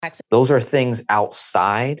Those are things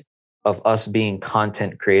outside of us being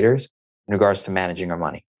content creators in regards to managing our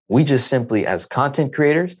money. We just simply, as content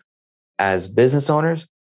creators, as business owners,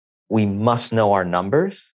 we must know our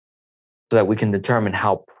numbers so that we can determine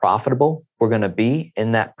how profitable we're going to be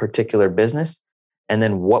in that particular business and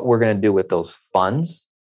then what we're going to do with those funds,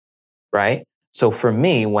 right? So for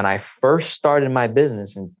me, when I first started my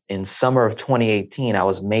business in summer of 2018, I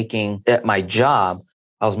was making at my job,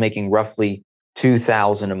 I was making roughly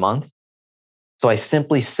 $2,000 a month. So I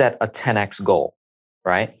simply set a 10x goal,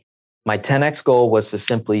 right? My 10x goal was to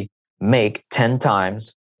simply make 10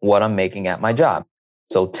 times what I'm making at my job.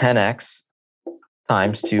 So 10x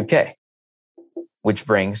times 2K, which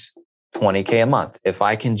brings 20K a month. If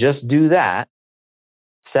I can just do that,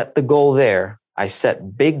 set the goal there, I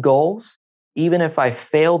set big goals. Even if I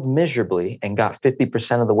failed miserably and got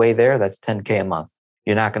 50% of the way there, that's 10K a month.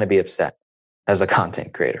 You're not going to be upset as a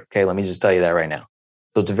content creator. Okay, let me just tell you that right now.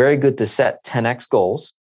 So it's very good to set 10x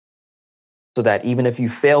goals so that even if you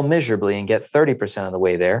fail miserably and get 30% of the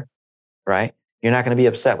way there, right, you're not going to be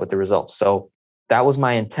upset with the results. So that was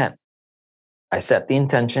my intent. I set the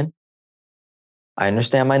intention. I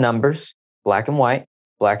understand my numbers, black and white,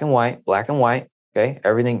 black and white, black and white. Okay,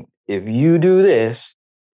 everything. If you do this,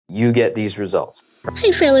 you get these results.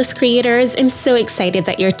 Hi, Fearless Creators. I'm so excited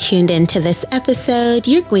that you're tuned into this episode.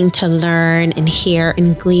 You're going to learn and hear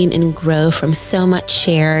and glean and grow from so much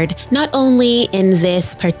shared, not only in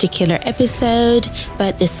this particular episode,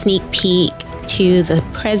 but the sneak peek to the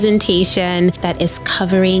presentation that is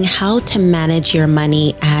covering how to manage your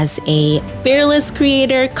money as a fearless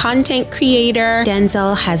creator, content creator.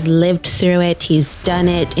 Denzel has lived through it. He's done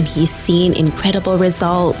it and he's seen incredible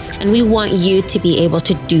results. And we want you to be able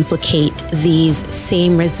to duplicate these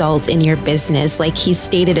same results in your business. Like he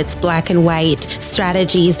stated, it's black and white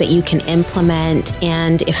strategies that you can implement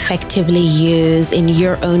and effectively use in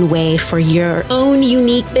your own way for your own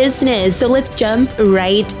unique business. So let's jump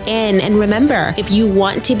right in. And remember, if you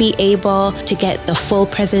want to be able to get the full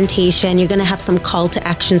presentation, you're going to have some call to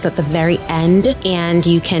actions at the very end, and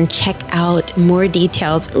you can check out more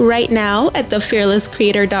details right now at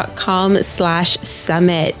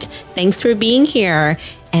thefearlesscreator.com/summit. Thanks for being here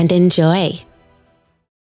and enjoy.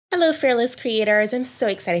 Hello, Fearless Creators. I'm so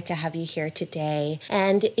excited to have you here today.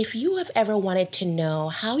 And if you have ever wanted to know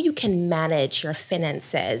how you can manage your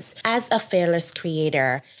finances as a fearless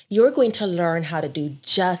creator, you're going to learn how to do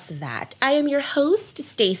just that. I am your host,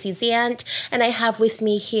 Stacey Zant, and I have with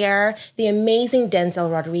me here the amazing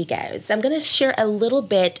Denzel Rodriguez. I'm going to share a little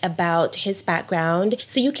bit about his background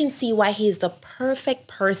so you can see why he's the perfect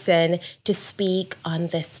person to speak on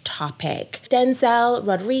this topic. Denzel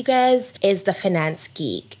Rodriguez is the finance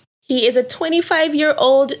geek. He is a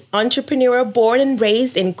 25-year-old entrepreneur born and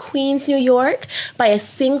raised in Queens, New York, by a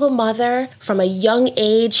single mother. From a young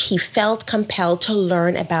age, he felt compelled to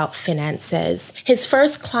learn about finances. His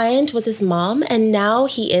first client was his mom, and now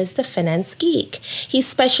he is the finance geek. He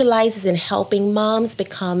specializes in helping moms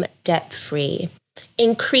become debt-free,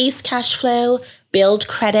 increase cash flow, build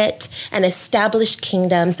credit, and establish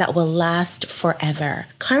kingdoms that will last forever.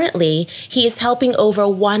 Currently, he is helping over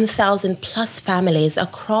 1,000 plus families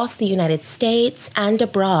across the United States and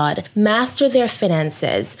abroad master their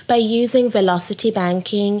finances by using velocity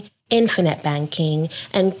banking, infinite banking,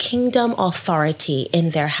 and kingdom authority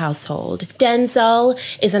in their household. Denzel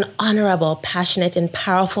is an honorable, passionate, and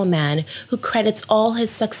powerful man who credits all his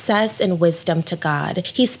success and wisdom to God.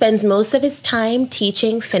 He spends most of his time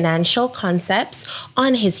teaching financial concepts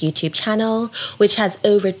on his YouTube channel, which has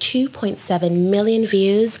over 2.7 million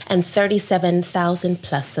views and 37,000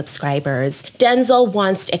 plus subscribers. Denzel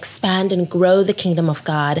wants to expand and grow the kingdom of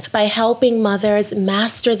God by helping mothers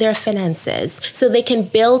master their finances so they can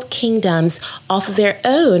build kingdoms of their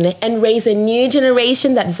own and raise a new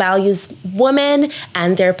generation that values women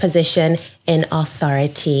and their position in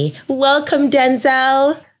authority. Welcome,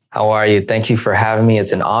 Denzel. How are you? Thank you for having me.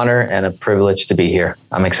 It's an honor and a privilege to be here.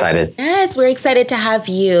 I'm excited. Yes, we're excited to have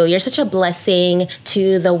you. You're such a blessing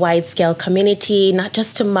to the wide-scale community, not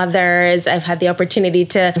just to mothers. I've had the opportunity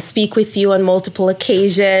to speak with you on multiple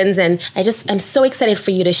occasions, and I'm so excited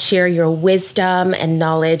for you to share your wisdom and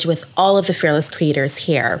knowledge with all of the fearless creators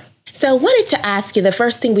here. So I wanted to ask you, the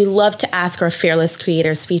first thing we love to ask our fearless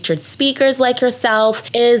creators, featured speakers like yourself,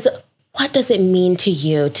 is what does it mean to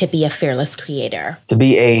you to be a fearless creator? To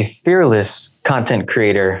be a fearless content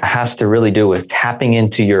creator has to really do with tapping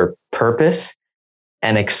into your purpose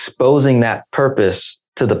and exposing that purpose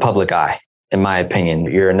to the public eye, in my opinion.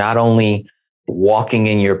 You're not only walking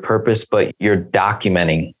in your purpose, but you're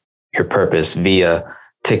documenting your purpose via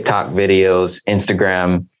TikTok videos,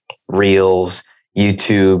 Instagram, Reels,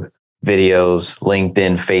 YouTube, videos,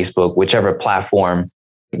 LinkedIn, Facebook, whichever platform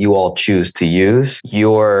you all choose to use,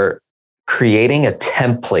 you're creating a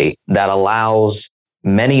template that allows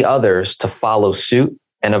many others to follow suit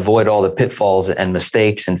and avoid all the pitfalls and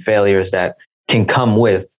mistakes and failures that can come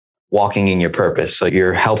with walking in your purpose. So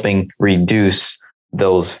you're helping reduce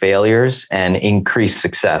those failures and increase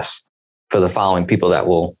success for the following people that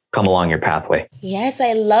will come along your pathway. Yes,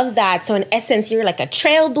 I love that. So in essence, you're like a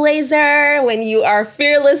trailblazer when you are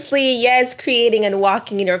fearlessly, creating and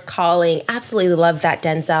walking in your calling. Absolutely love that,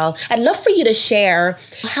 Denzel. I'd love for you to share,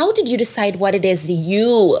 how did you decide what it is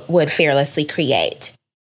you would fearlessly create?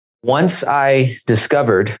 Once I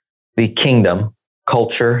discovered the kingdom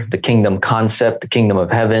culture, the kingdom concept, the kingdom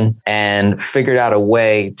of heaven, and figured out a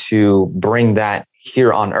way to bring that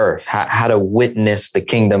here on earth, how to witness the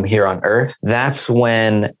kingdom here on earth, that's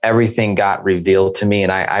when everything got revealed to me.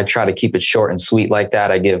 And I try to keep it short and sweet like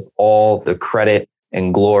that. I give all the credit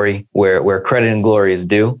and glory where credit and glory is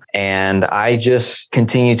due. And I just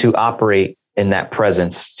continue to operate in that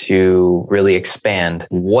presence to really expand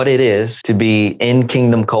what it is to be in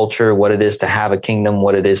kingdom culture, what it is to have a kingdom,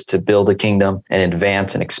 what it is to build a kingdom and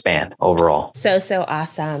advance and expand overall. So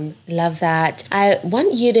awesome. Love that. I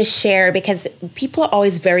want you to share, because people are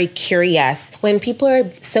always very curious when people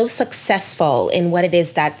are so successful in what it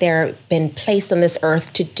is that they're been placed on this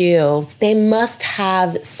earth to do. They must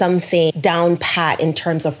have something down pat in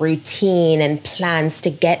terms of routine and plans to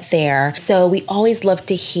get there. So we always love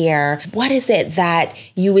to hear, what is it that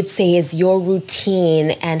you would say is your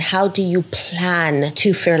routine and how do you plan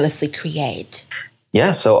to fearlessly create?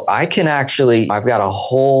 Yeah, so I've got a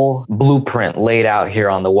whole blueprint laid out here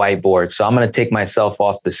on the whiteboard. So I'm going to take myself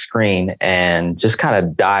off the screen and just kind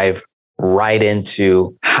of dive right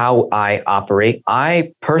into how I operate.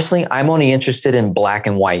 I'm only interested in black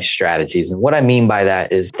and white strategies. And what I mean by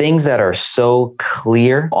that is things that are so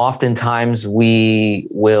clear. Oftentimes we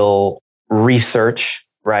will research,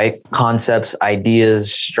 right? Concepts,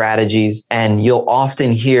 ideas, strategies. And you'll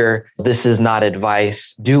often hear, this is not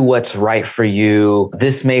advice. Do what's right for you.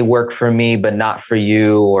 This may work for me, but not for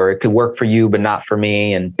you. Or it could work for you, but not for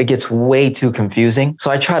me. And it gets way too confusing.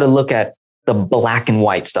 So I try to look at the black and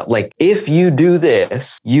white stuff. Like, if you do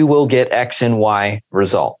this, you will get X and Y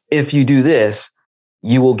result. If you do this,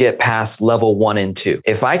 you will get past level 1 and 2.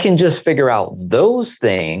 If I can just figure out those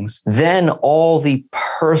things, then all the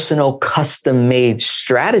personal custom-made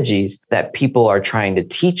strategies that people are trying to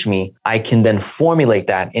teach me, I can then formulate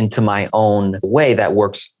that into my own way that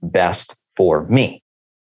works best for me.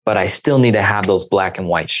 But I still need to have those black and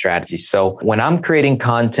white strategies. So when I'm creating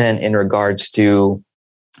content in regards to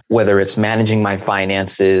whether it's managing my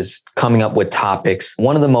finances, coming up with topics,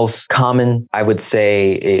 one of the most common, I would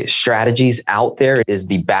say, strategies out there is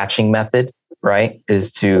the batching method, right?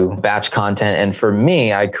 Is to batch content. And for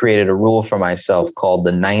me, I created a rule for myself called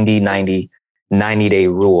the 90-day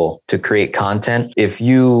rule to create content. If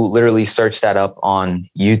you literally search that up on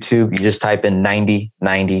YouTube, you just type in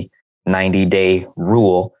 90-day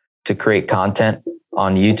rule to create content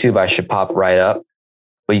on YouTube, I should pop right up.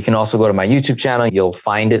 But you can also go to my YouTube channel. You'll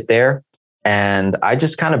find it there. And I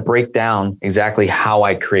just kind of break down exactly how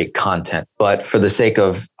I create content. But for the sake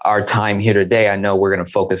of our time here today, I know we're going to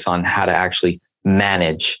focus on how to actually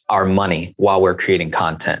manage our money while we're creating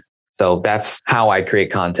content. So that's how I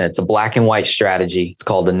create content. It's a black and white strategy. It's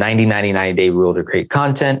called the 90-90-90-day rule to create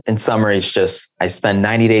content. In summary, it's just I spend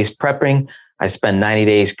 90 days prepping. I spend 90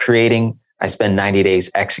 days creating. I spend 90 days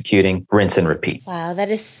executing, rinse and repeat. Wow, that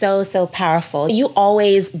is so powerful. You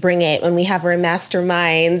always bring it when we have our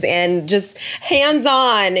masterminds and just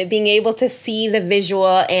hands-on, being able to see the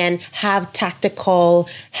visual and have tactical,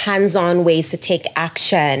 hands-on ways to take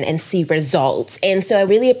action and see results. And so I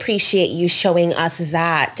really appreciate you showing us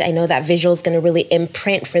that. I know that visual is going to really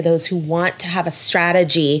imprint for those who want to have a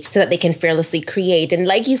strategy so that they can fearlessly create. And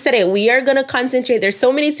like you said, we are going to concentrate. There's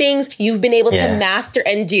so many things you've been able to master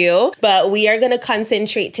and do, but we are going to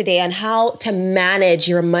concentrate today on how to manage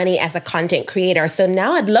your money as a content creator. So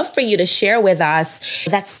now I'd love for you to share with us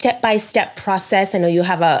that step-by-step process. I know you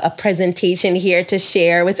have a presentation here to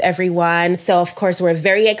share with everyone. So of course, we're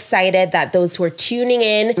very excited that those who are tuning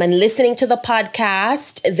in and listening to the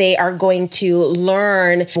podcast, they are going to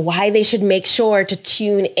learn why they should make sure to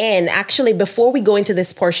tune in. Actually, before we go into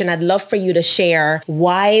this portion, I'd love for you to share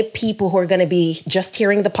why people who are going to be just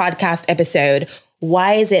hearing the podcast episode,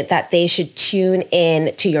 why is it that they should tune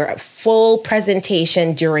in to your full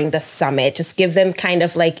presentation during the summit? Just give them kind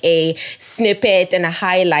of like a snippet and a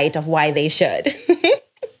highlight of why they should.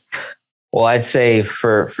 Well, I'd say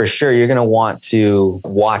for sure, you're going to want to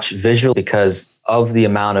watch visual because of the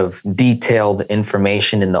amount of detailed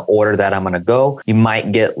information in the order that I'm going to go, you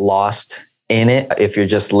might get lost in it if you're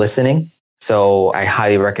just listening. So I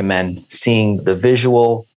highly recommend seeing the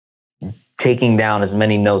visual, taking down as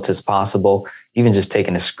many notes as possible, even just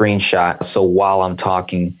taking a screenshot. So while I'm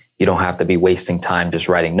talking, you don't have to be wasting time just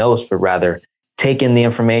writing notes, but rather take in the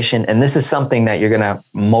information. And this is something that you're going to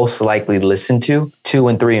most likely listen to 2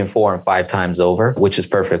 and 3 and 4 and 5 times over, which is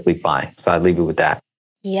perfectly fine. So I'd leave it with that.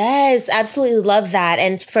 Yes, absolutely love that.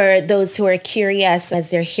 And for those who are curious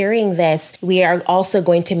as they're hearing this, we are also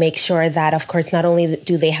going to make sure that, of course, not only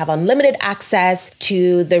do they have unlimited access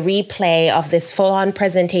to the replay of this full-on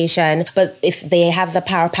presentation, but if they have the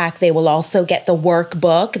Power Pack, they will also get the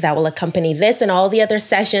workbook that will accompany this and all the other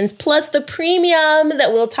sessions, plus the premium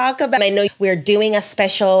that we'll talk about. I know we're doing a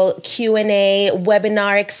special Q&A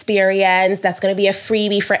webinar experience. That's going to be a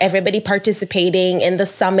freebie for everybody participating in the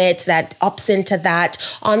summit that opts into that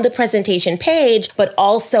on the presentation page, but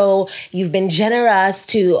also you've been generous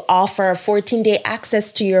to offer 14-day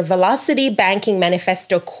access to your Velocity Banking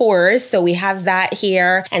Manifesto course. So we have that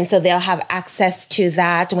here. And so they'll have access to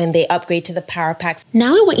that when they upgrade to the Power Packs.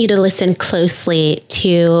 Now I want you to listen closely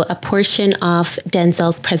to a portion of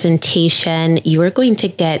Denzel's presentation. You are going to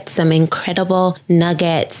get some incredible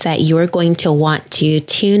nuggets that you are going to want to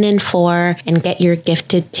tune in for and get your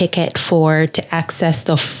gifted ticket for to access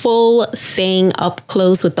the full thing up close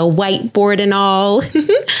with the whiteboard and all,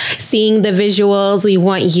 seeing the visuals. We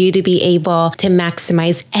want you to be able to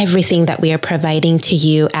maximize everything that we are providing to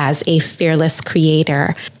you as a fearless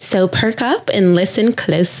creator. So perk up and listen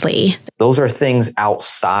closely. Those are things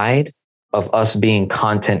outside of us being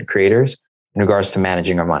content creators in regards to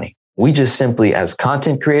managing our money. We just simply, as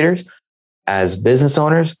content creators, as business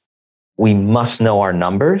owners, we must know our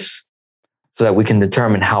numbers so that we can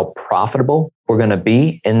determine how profitable we're going to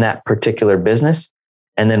be in that particular business.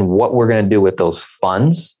 And then what we're going to do with those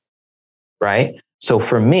funds, right? So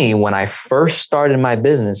for me, when I first started my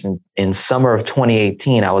business in summer of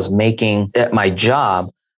 2018, I was making at my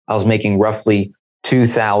job, I was making roughly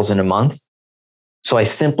 $2,000 a month. So I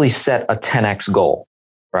simply set a 10x goal,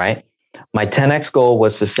 right? My 10x goal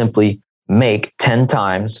was to simply make 10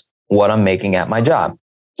 times what I'm making at my job.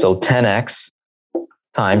 So 10x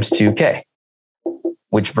times 2K,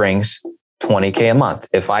 which brings 20K a month.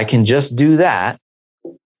 If I can just do that,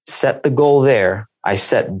 set the goal there. I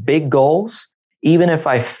set big goals. Even if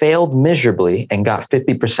I failed miserably and got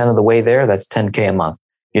 50% of the way there, that's 10K a month.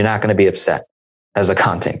 You're not going to be upset as a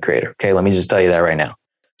content creator. Okay. Let me just tell you that right now.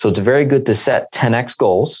 So it's very good to set 10X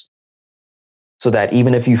goals so that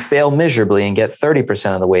even if you fail miserably and get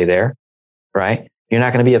 30% of the way there, right, you're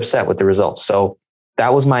not going to be upset with the results. So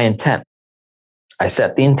that was my intent. I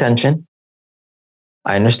set the intention.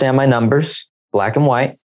 I understand my numbers, black and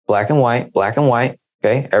white, black and white, black and white.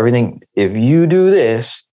 Okay. Everything. If you do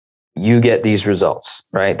this, you get these results,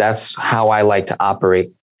 right? That's how I like to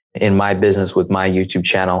operate in my business with my YouTube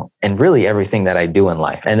channel and really everything that I do in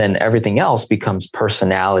life. And then everything else becomes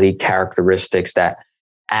personality characteristics that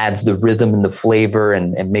adds the rhythm and the flavor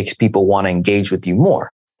and makes people want to engage with you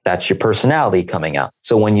more. That's your personality coming out.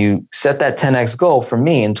 So when you set that 10X goal for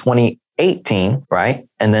me in 2018, right?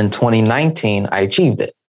 And then 2019, I achieved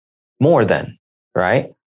it more than,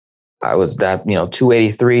 right? I was that,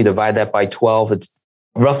 283, divide that by 12. It's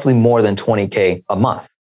roughly more than 20K a month.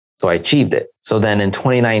 So I achieved it. So then in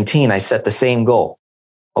 2019, I set the same goal.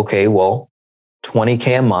 Okay, well,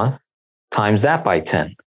 20K a month times that by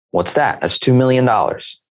 10. What's that? That's $2 million.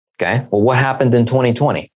 Okay. Well, what happened in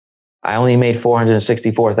 2020? I only made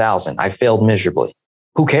 464,000. I failed miserably.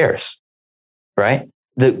 Who cares? Right?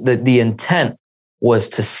 The intent was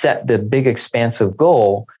to set the big expansive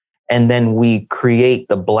goal. And then we create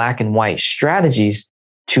the black and white strategies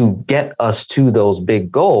to get us to those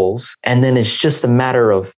big goals. And then it's just a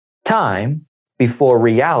matter of time before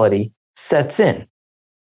reality sets in.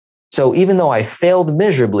 So even though I failed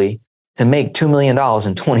miserably to make $2 million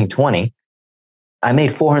in 2020, I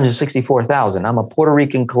made 464,000. I'm a Puerto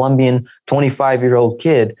Rican, Colombian, 25-year-old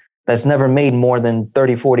kid that's never made more than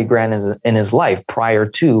 30, 40 grand in his life prior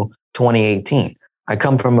to 2018. I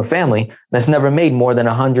come from a family that's never made more than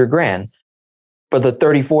 100 grand for the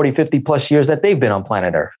 30, 40, 50 plus years that they've been on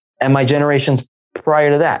planet Earth and my generations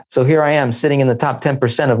prior to that. So here I am sitting in the top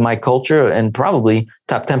 10% of my culture and probably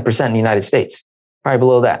top 10% in the United States, probably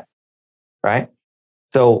below that, right?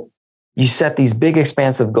 So you set these big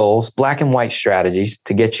expansive goals, black and white strategies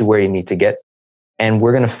to get you where you need to get. And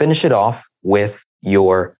we're going to finish it off with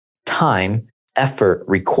your time, effort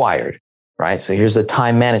required, right? So here's the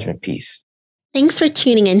time management piece. Thanks for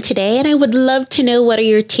tuning in today, and I would love to know what are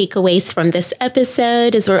your takeaways from this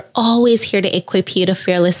episode, as we're always here to equip you to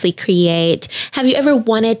fearlessly create. Have you ever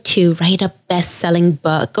wanted to write a best-selling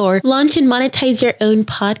book, or launch and monetize your own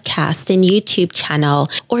podcast and YouTube channel,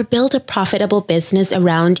 or build a profitable business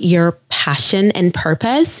around your passion and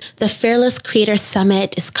purpose? The Fearless Creator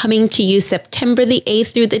Summit is coming to you September the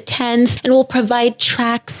 8th through the 10th, and will provide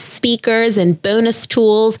tracks, speakers, and bonus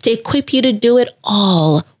tools to equip you to do it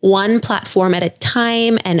all, one platform at a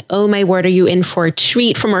time. And oh my word, are you in for a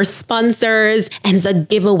treat from our sponsors? And the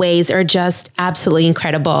giveaways are just absolutely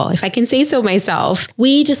incredible, if I can say so myself.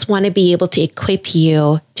 We just want to be able to equip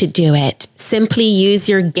you to do it. Simply use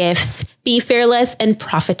your gifts. Be fearless and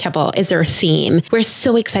profitable is our theme. We're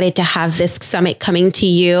so excited to have this summit coming to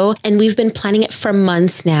you, and we've been planning it for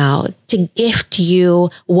months now to gift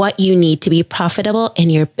you what you need to be profitable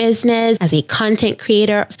in your business as a content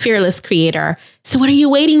creator, fearless creator. So what are you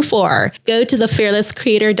waiting for? Go to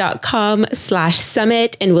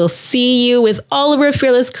thefearlesscreator.com/summit, and we'll see you with all of our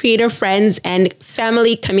fearless creator friends and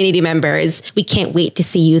family community members. We can't wait to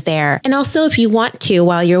see you there. And also, if you want to,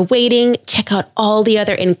 while you're waiting, check out all the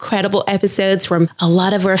other incredible episodes from a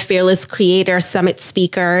lot of our Fearless Creator Summit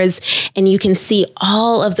speakers. And you can see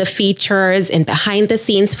all of the features and behind the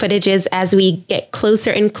scenes footages as we get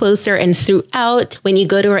closer and closer and throughout when you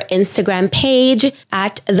go to our Instagram page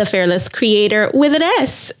at The Fearless Creator with an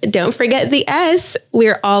S. Don't forget the S.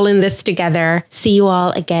 We're all in this together. See you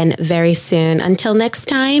all again very soon. Until next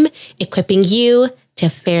time, equipping you to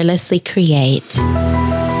fearlessly create.